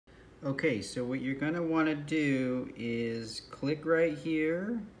Okay, so what you're going to want to do is click right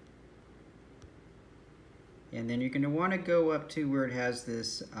here, and then you're going to want to go up to where it has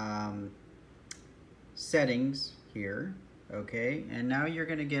this settings here. Okay, and now you're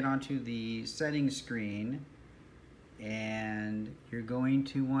going to get onto the settings screen, and you're going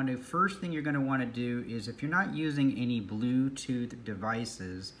to want to, first thing you're going to want to do is, if you're not using any Bluetooth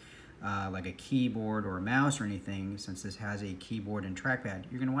devices, like a keyboard or a mouse or anything, since this has a keyboard and trackpad,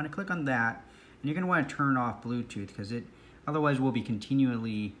 you're going to want to click on that, and you're going to want to turn off Bluetooth, because otherwise we'll be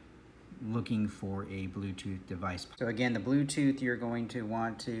continually looking for a Bluetooth device. So again, the Bluetooth, you're going to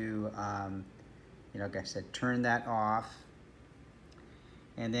want to, like I said, turn that off.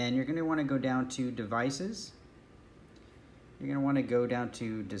 And then you're going to want to go down to devices. You're going to want to go down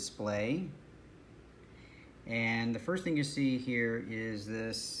to display. And the first thing you see here is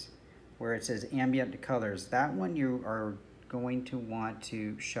this, where it says ambient colors. That one you are going to want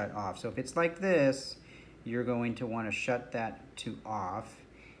to shut off. So if it's like this, you're going to want to shut that to off.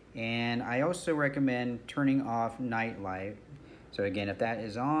 And I also recommend turning off night light. So again, if that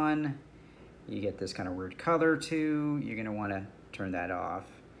is on, you get this kind of weird color too. You're going to want to turn that off.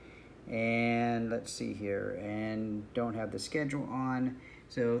 And let's see here, and don't have the schedule on.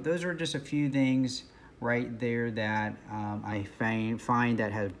 So those are just a few things right there that I find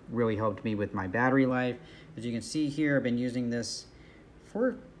that have really helped me with my battery life. As you can see here, I've been using this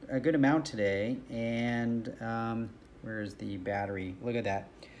for a good amount today, and where's the battery? Look at that,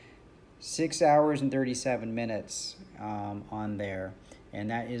 6 hours and 37 minutes on there, and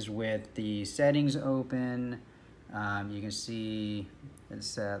that is with the settings open. You can see,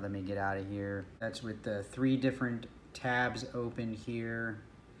 let me get out of here. That's with the 3 different tabs open here.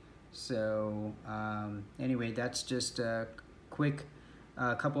 So anyway, that's just a quick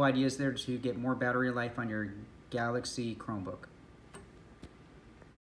couple ideas there to get more battery life on your Galaxy Chromebook.